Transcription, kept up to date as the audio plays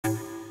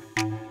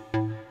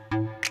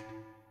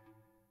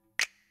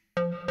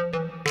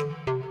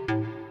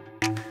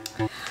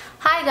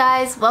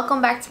Hi guys,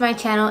 welcome back to my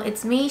channel.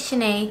 It's me,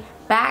 Shanae,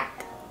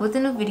 back with a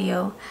new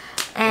video.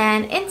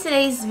 And in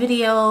today's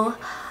video,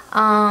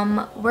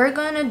 we're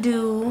gonna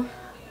do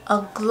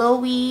a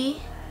glowy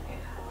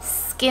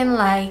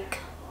skin-like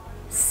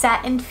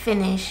satin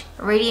finish,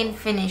 radiant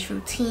finish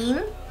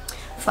routine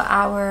for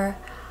our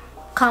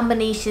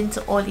combination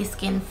to oily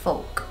skin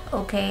folk.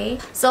 Okay,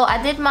 so I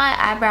did my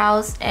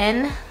eyebrows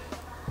and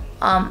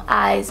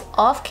eyes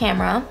off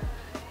camera.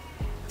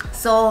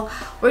 So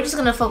we're just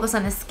gonna focus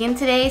on the skin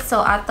today. So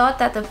I thought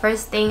that the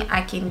first thing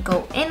I can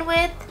go in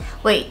with,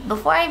 wait,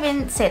 before I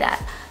even say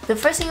that, the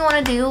first thing you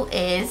want to do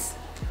is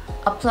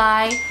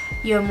apply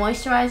your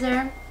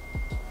moisturizer.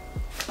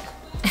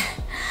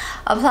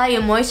 Apply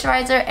your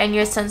moisturizer and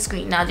your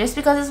sunscreen. Now just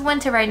because it's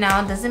winter right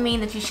now doesn't mean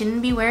that you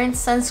shouldn't be wearing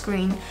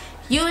sunscreen.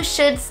 You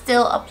should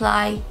still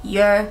apply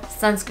your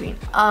sunscreen.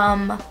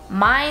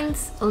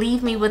 Mine's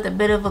leave me with a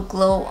bit of a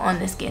glow on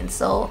the skin.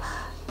 So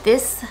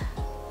this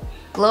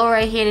glow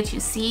right here that you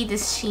see,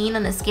 this sheen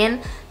on the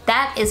skin,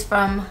 that is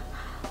from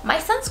my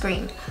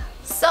sunscreen.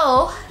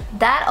 So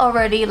that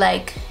already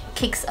like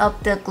kicks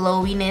up the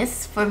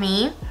glowiness for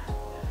me.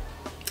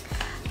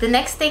 The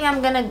next thing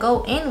I'm gonna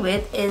go in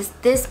with is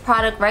this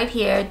product right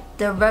here,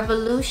 the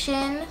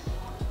Revolution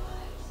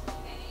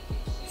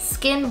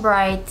Skin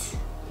Brightening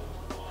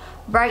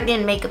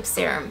Makeup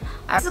Serum.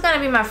 This is gonna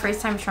be my first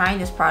time trying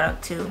this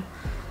product too,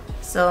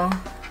 so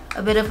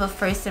a bit of a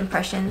first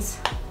impressions.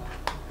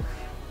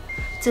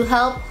 To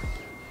help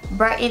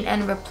brighten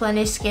and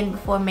replenish skin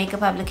before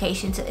makeup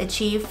application to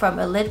achieve from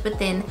a lit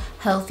within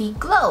healthy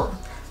glow.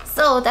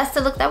 So that's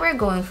the look that we're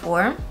going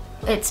for.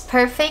 It's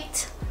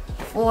perfect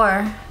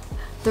for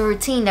the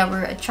routine that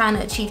we're trying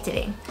to achieve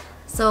today.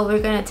 So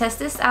we're gonna test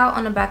this out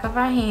on the back of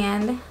our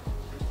hand.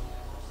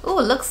 Ooh,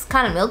 it looks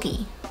kind of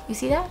milky. You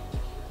see that?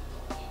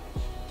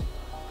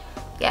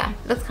 Yeah,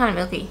 it looks kind of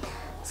milky.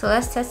 So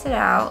let's test it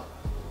out.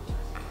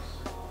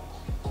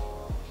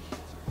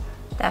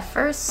 That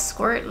first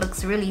squirt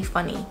looks really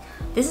funny.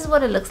 This is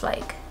what it looks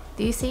like.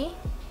 Do you see?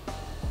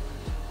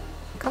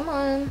 Come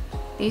on.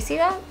 Do you see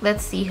that?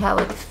 Let's see how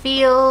it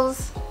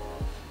feels.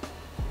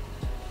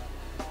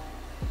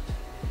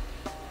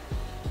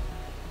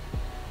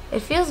 It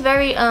feels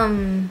very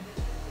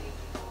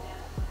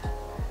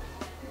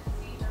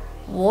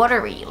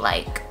watery,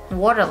 like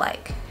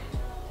water-like.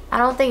 I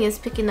don't think it's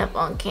picking up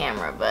on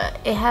camera,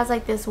 but it has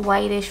like this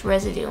whitish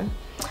residue.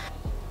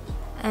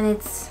 And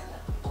it's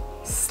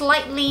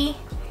slightly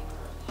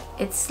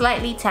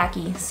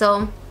tacky.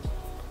 So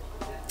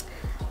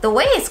the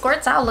way it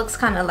squirts out looks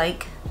kind of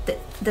like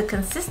the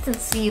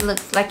consistency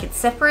looks like it's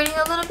separating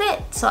a little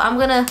bit. So I'm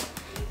gonna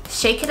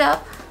shake it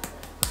up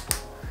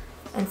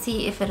and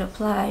see if it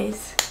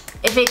applies,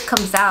 if it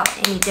comes out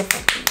any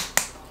differently.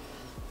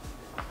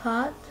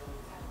 Hot.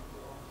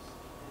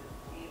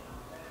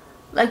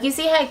 Like you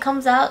see how it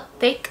comes out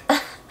thick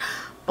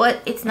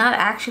but it's not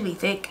actually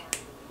thick.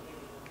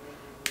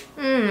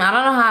 I don't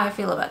know how I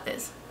feel about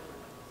this.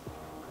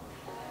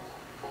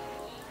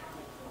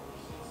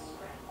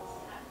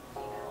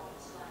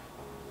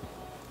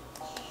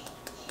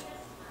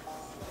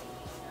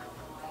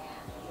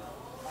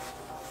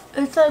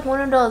 It's like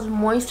one of those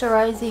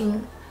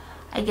moisturizing,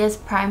 I guess,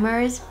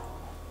 primers.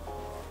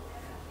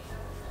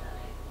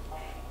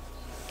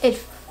 It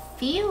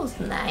feels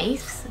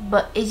nice,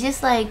 but it's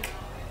just like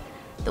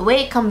the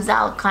way it comes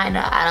out kind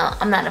of,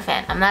 I'm not a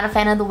fan. I'm not a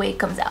fan of the way it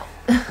comes out.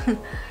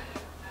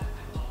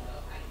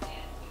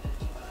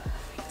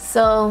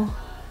 So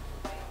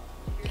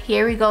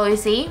here we go. You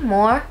see,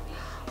 more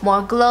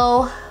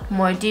glow,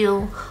 more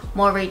dew,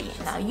 more radiant.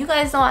 Now you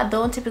guys know I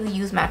don't typically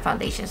use matte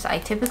foundations, so I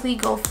typically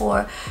go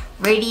for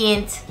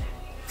radiant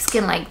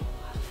skin like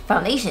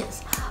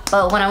foundations.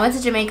 But when I went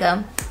to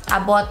Jamaica, I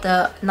bought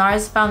the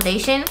NARS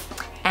foundation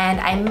and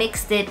I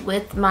mixed it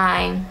with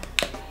my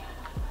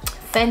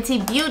Fenty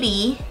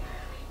Beauty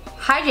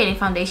hydrating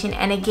foundation,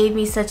 and it gave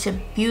me such a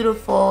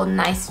beautiful,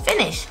 nice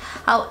finish.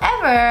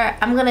 However,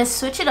 I'm gonna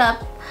switch it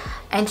up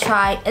and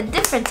try a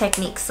different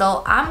technique.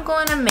 So I'm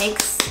going to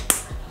mix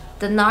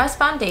the NARS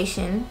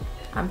foundation.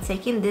 I'm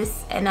taking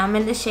this and I'm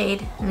in the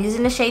shade, I'm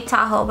using the shade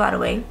Tahoe, by the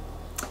way,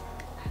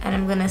 and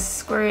I'm gonna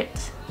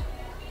squirt,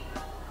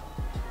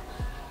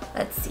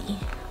 let's see,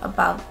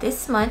 about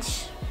this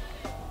much.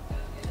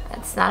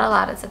 It's not a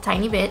lot, it's a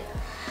tiny bit.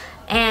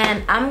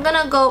 And I'm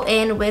gonna go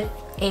in with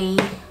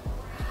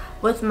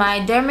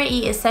my Derma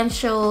E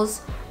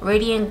Essentials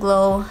Radiant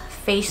Glow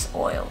Face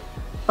Oil.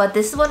 But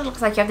this is what it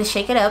looks like. You have to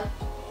shake it up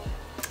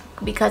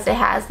because it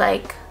has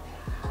like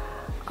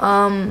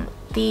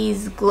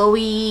these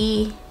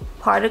glowy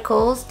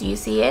particles. Do you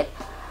see it?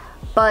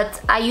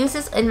 But I use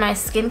this in my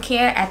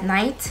skincare at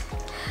night,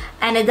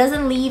 and it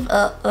doesn't leave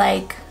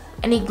like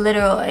any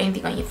glitter or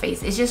anything on your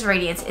face. It's just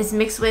radiance. It's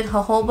mixed with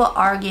jojoba,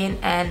 argan,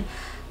 and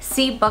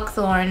sea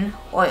buckthorn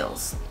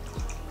oils.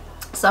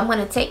 So I'm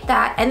gonna take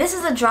that, and this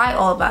is a dry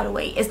oil, by the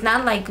way. It's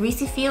not like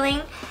greasy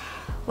feeling.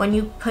 When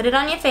you put it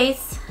on your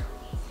face,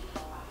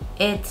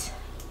 it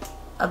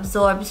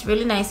absorbs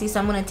really nicely. So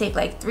I'm gonna take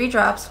like 3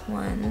 drops,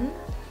 1,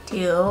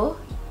 2,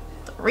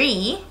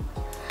 3,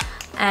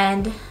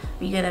 and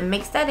we're gonna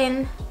mix that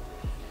in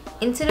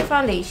into the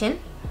foundation,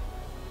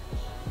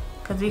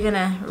 because we're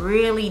gonna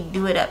really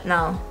do it up.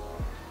 Now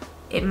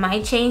it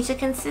might change the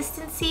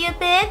consistency a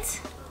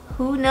bit,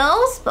 who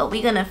knows, but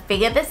we're gonna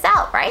figure this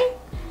out, right?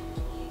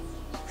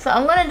 So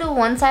I'm gonna do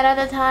one side at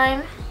a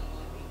time.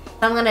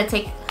 I'm gonna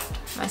take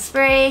my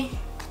spray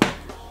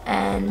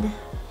and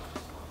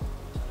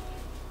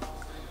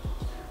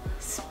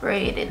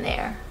spray it in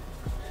there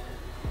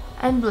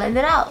and blend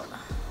it out.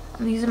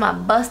 I'm using my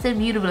busted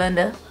beauty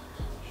blender.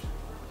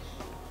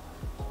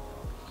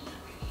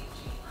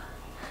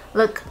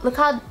 Look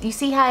how, you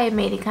see how it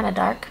made it kind of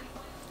dark?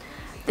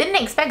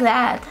 Didn't expect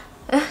that.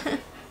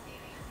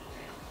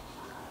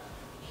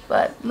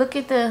 But look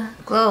at the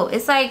glow.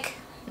 It's like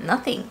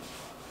nothing.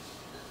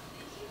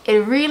 It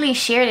really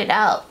shared it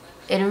out.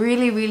 It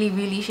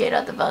really shared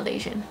out the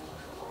foundation.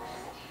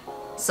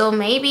 So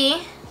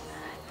maybe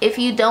if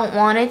you don't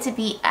want it to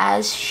be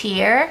as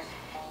sheer,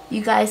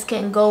 you guys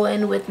can go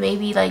in with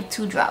maybe like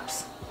 2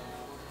 drops.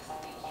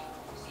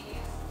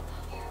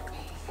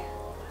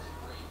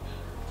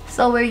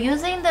 So we're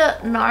using the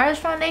NARS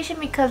foundation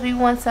because we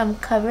want some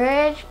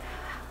coverage,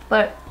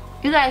 but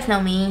you guys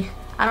know me,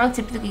 I don't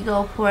typically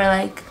go for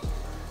like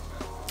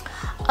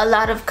a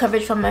lot of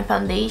coverage from my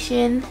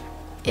foundation.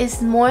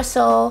 It's more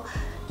so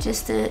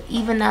just to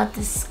even out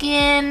the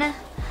skin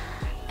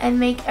and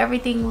make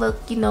everything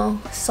look, you know,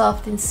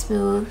 soft and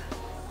smooth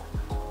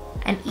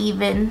and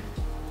even.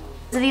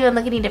 Does it even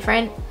look any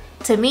different?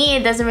 To me,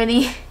 it doesn't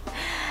really, it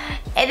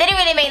didn't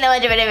really make that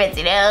much of a difference,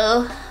 you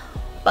know?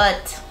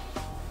 But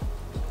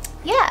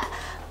yeah,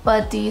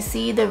 but do you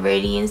see the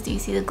radiance? Do you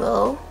see the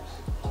glow?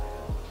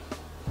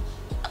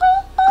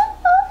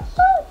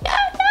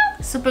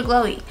 Super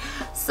glowy.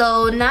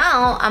 So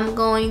now I'm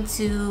going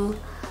to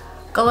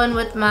go in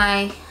with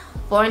my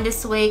Born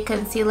This Way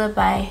concealer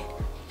by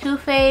Too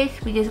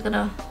Faced. We're just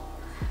gonna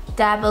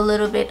dab a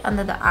little bit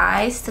under the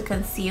eyes to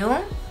conceal.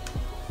 I'm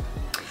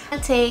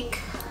gonna take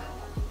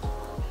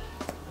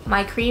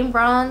my cream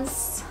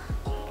bronze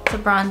to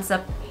bronze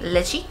up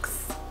the cheeks.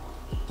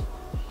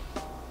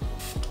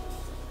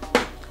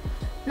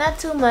 Not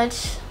too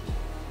much.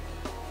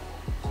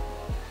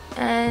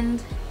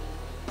 And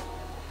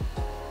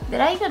did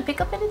I even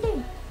pick up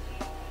anything?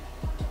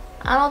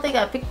 I don't think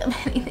I picked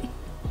up anything.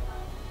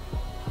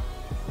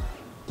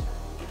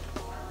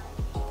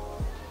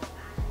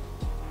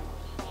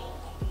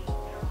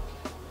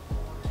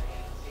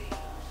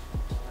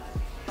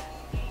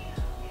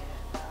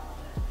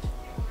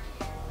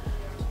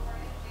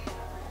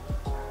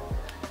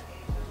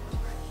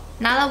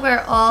 Now that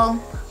we're all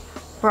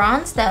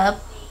bronzed up,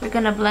 we're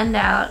gonna blend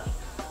out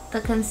the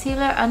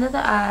concealer under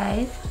the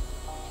eyes.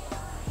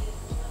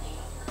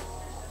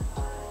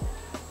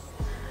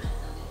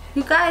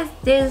 You guys,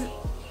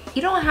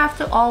 you don't have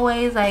to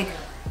always like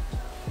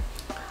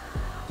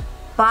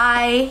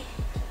buy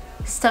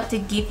stuff to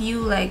give you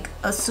like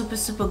a super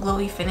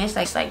glowy finish.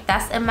 Like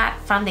that's a matte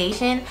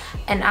foundation,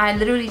 and I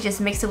literally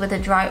just mix it with a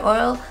dry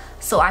oil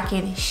so I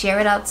can share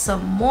it out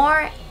some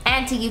more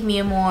and to give me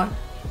a more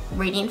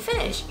radiant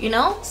finish, you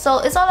know? So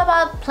it's all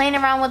about playing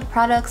around with the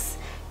products,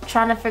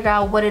 trying to figure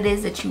out what it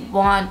is that you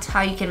want, how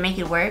you can make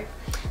it work.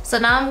 So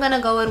now I'm gonna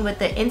go in with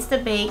the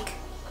Insta Bake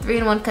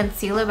 3-in-1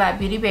 concealer by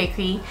Beauty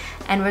Bakery,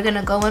 and we're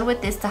gonna go in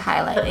with this to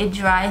highlight. It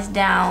dries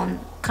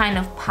down kind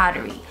of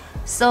powdery.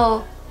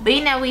 So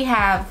being that we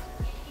have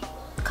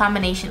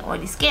combination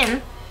oily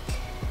skin,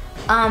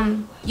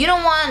 you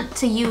don't want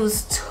to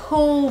use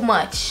too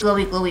much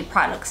glowy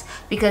products,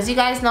 because you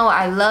guys know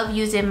I love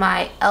using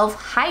my e.l.f.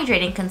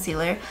 hydrating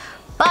concealer,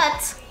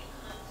 but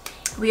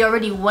we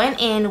already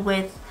went in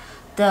with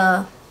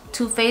the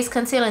Too Faced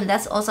concealer, and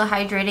that's also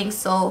hydrating.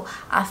 So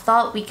I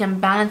thought we can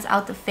balance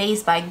out the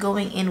face by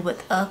going in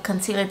with a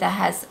concealer that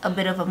has a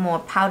bit of a more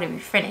powdery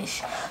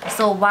finish.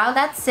 So while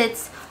that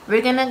sits,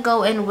 we're gonna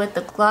go in with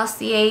the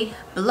Glossier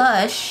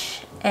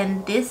blush,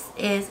 and this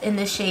is in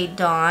the shade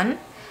Dawn.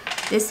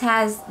 This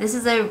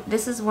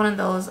is one of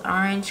those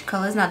orange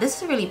colors. Now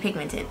this is really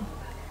pigmented.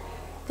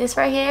 This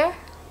right here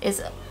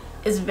is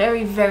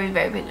very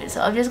pigmented.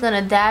 So I'm just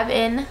gonna dab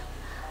in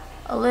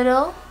a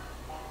little,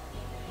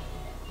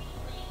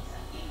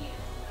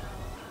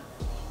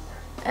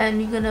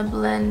 and you're gonna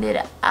blend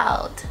it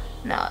out.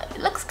 Now it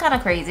looks kind of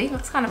crazy, it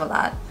looks kind of a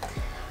lot.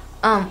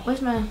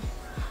 Where's my,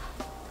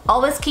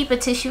 always keep a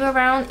tissue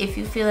around if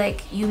you feel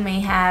like you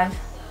may have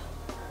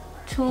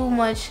too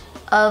much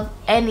of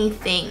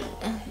anything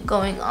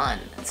going on,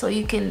 so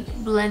you can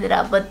blend it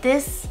out. But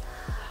this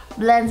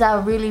blends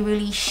out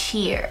really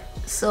sheer.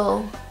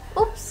 So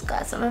oops,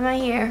 got some in my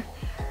hair.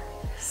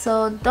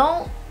 So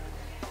don't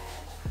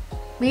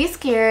be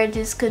scared,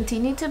 just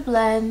continue to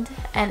blend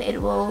and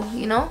it will,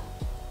 you know,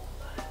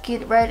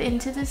 get right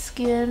into the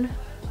skin.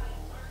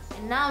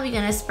 And now we're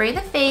gonna spray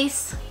the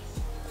face.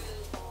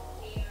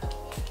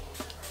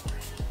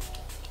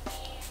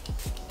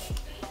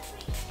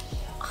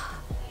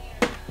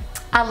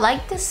 I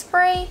like this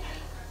spray,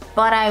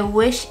 but I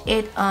wish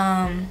it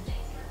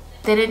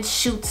didn't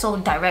shoot so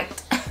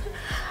direct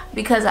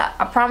because I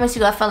promise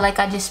you, I felt like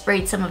I just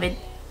sprayed some of it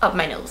up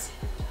my nose.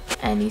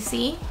 And you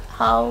see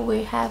how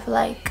we have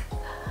like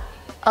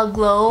a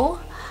glow.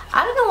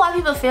 I don't know why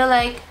people feel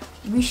like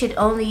we should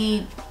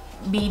only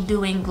be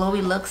doing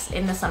glowy looks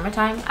in the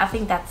summertime. I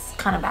think that's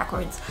kind of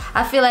backwards.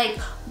 I feel like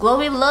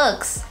glowy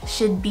looks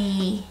should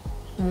be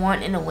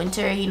worn in the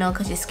winter, you know,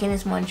 because your skin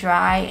is more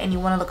dry and you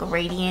want to look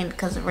radiant,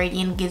 because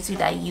radiant gives you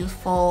that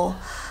youthful,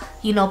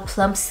 you know,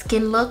 plump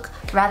skin look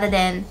rather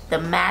than the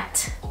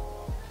matte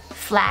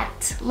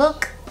flat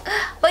look.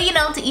 But you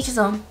know, to each his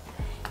own.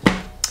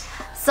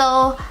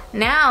 So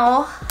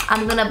now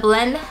I'm gonna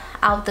blend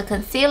out the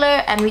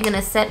concealer and we're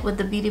gonna set with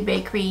the Beauty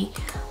Bakery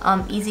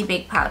Easy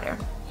Bake Powder.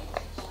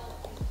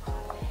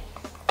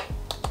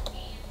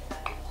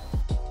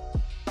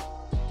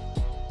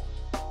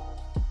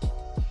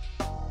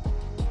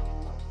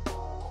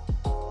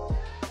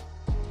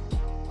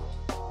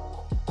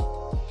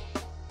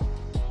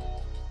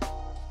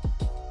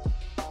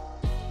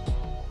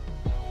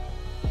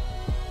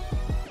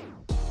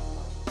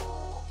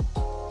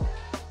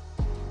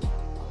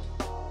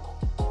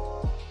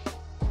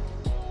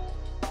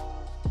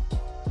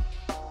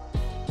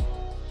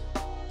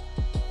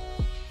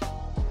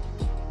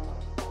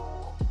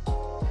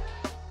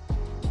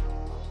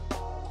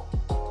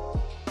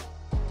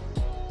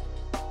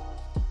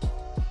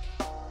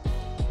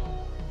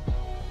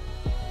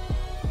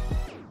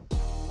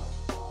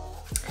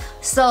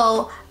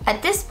 So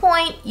at this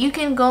point you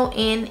can go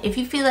in, if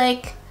you feel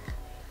like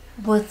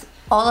with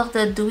all of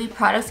the dewy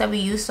products that we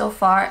use so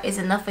far is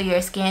enough for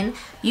your skin,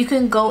 you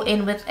can go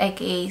in with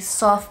like a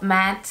soft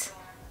matte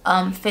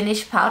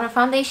finish powder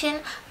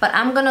foundation. But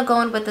I'm gonna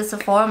go in with the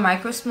Sephora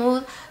Micro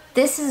Smooth.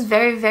 This is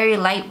very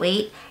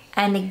lightweight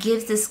and it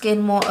gives the skin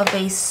more of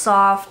a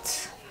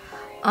soft,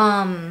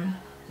 let's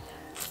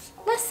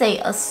say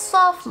a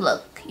soft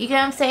look. You get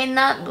what I'm saying?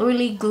 Not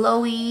really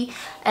glowy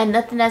and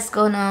nothing that's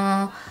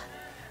gonna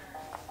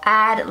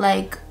add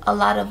like a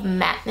lot of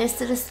matteness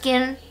to the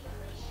skin.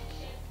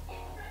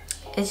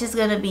 It's just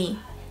gonna be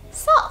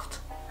soft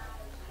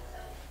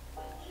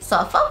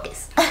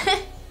focus.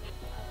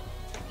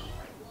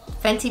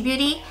 Fenty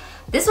Beauty,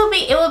 it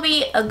will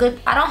be a good,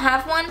 I don't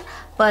have one,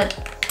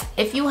 but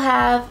if you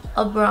have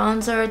a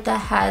bronzer that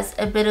has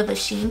a bit of a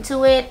sheen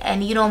to it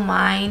and you don't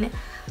mind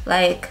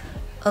like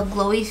a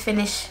glowy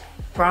finish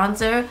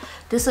bronzer,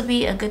 this will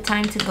be a good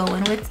time to go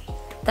in with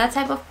that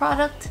type of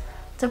product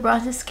to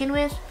bronze the skin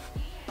with.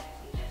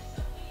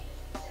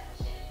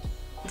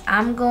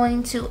 I'm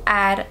going to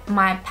add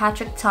my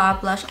Patrick Ta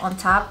blush on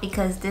top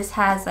because this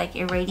has like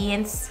a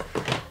radiance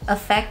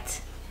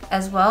effect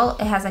as well.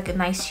 It has like a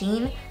nice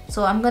sheen.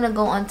 So I'm gonna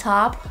go on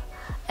top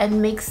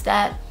and mix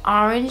that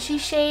orangey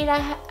shade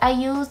I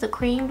use, the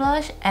cream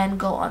blush, and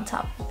go on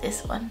top of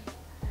this one.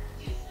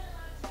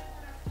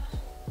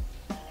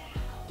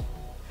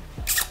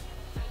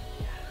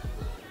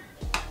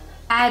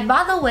 And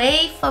by the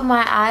way, for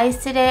my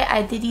eyes today,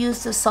 I did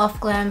use the Soft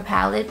Glam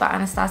palette by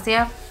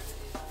Anastasia.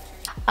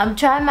 I'm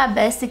trying my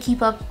best to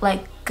keep up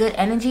like good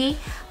energy,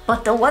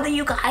 but the weather,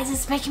 you guys,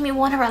 is making me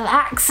want to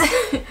relax.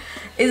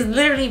 It's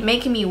literally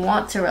making me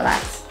want to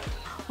relax.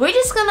 We're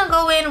just gonna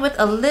go in with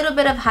a little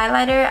bit of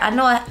highlighter. I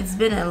know it's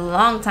been a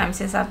long time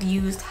since I've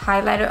used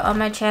highlighter on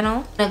my channel.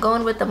 I'm gonna go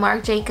in with the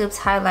Marc Jacobs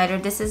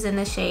highlighter. This is in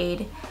the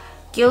shade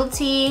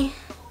Guilty.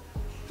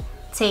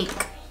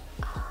 Take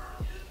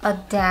a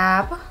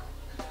dab,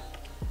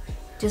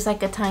 just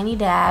like a tiny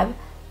dab,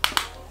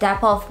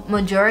 dab off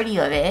majority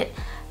of it,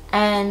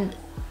 and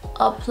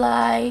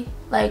apply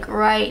like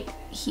right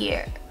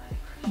here,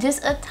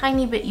 just a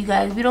tiny bit, you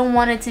guys. We don't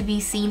want it to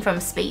be seen from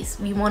space.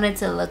 We want it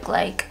to look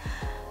like,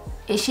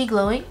 is she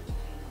glowing?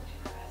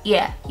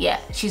 Yeah,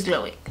 she's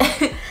glowing.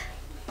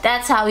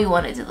 That's how we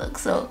want it to look.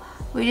 So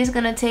we're just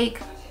gonna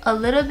take a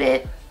little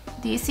bit,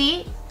 do you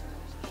see?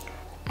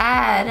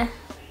 Add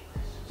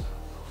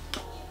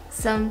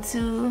some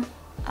to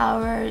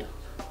our,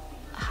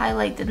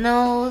 highlight the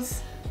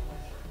nose,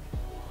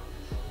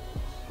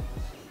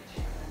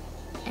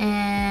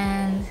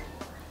 and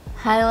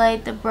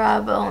highlight the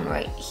brow bone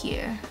right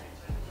here.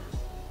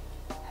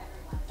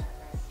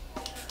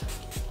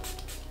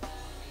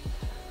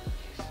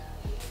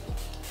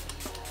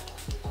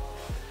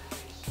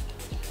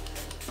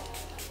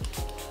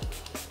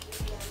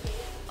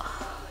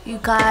 You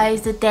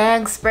guys, the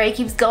dang spray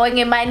keeps going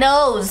in my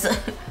nose.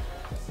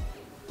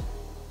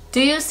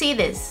 Do you see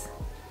this?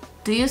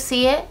 Do you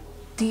see it?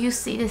 Do you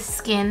see the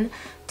skin?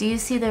 Do you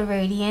see the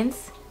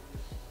radiance?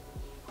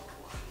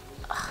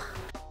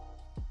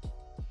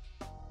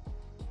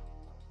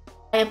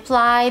 I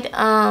applied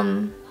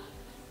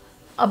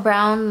a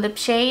brown lip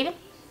shade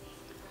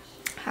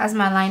as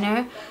my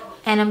liner,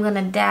 and I'm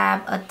gonna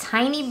dab a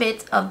tiny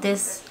bit of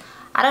this.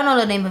 I don't know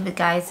the name of it,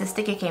 guys. The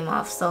sticker came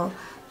off, so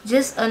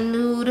just a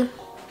nude.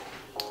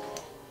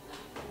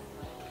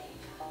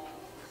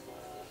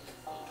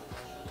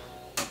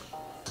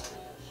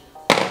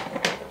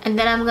 And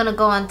then I'm gonna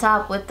go on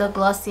top with the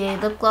Glossier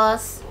lip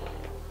gloss.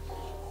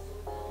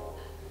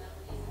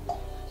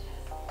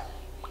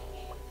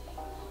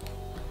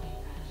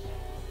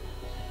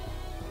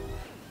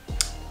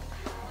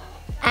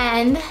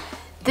 And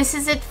this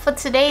is it for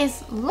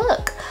today's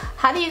look.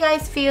 How do you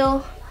guys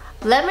feel?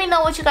 Let me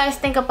know what you guys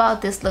think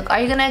about this look.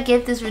 Are you gonna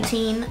give this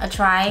routine a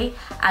try?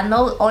 I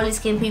know oily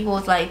skin people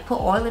was like,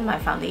 put oil in my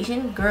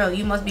foundation? Girl,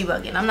 you must be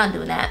bugging. I'm not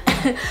doing that.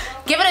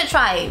 Give it a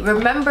try.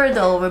 Remember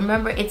though,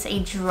 remember it's a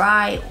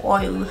dry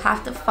oil. You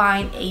have to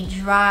find a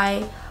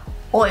dry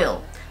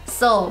oil.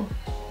 So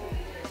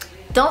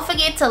don't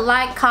forget to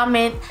like,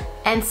 comment,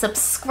 and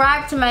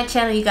subscribe to my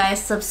channel, you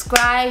guys.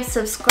 Subscribe.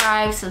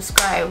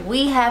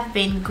 We have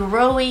been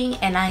growing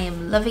and I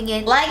am loving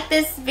it. Like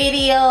this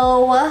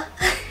video.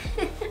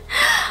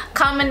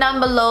 Comment down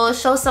below,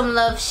 show some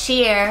love,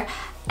 share,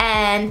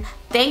 and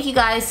thank you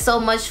guys so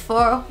much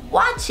for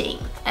watching,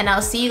 and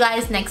I'll see you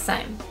guys next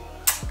time.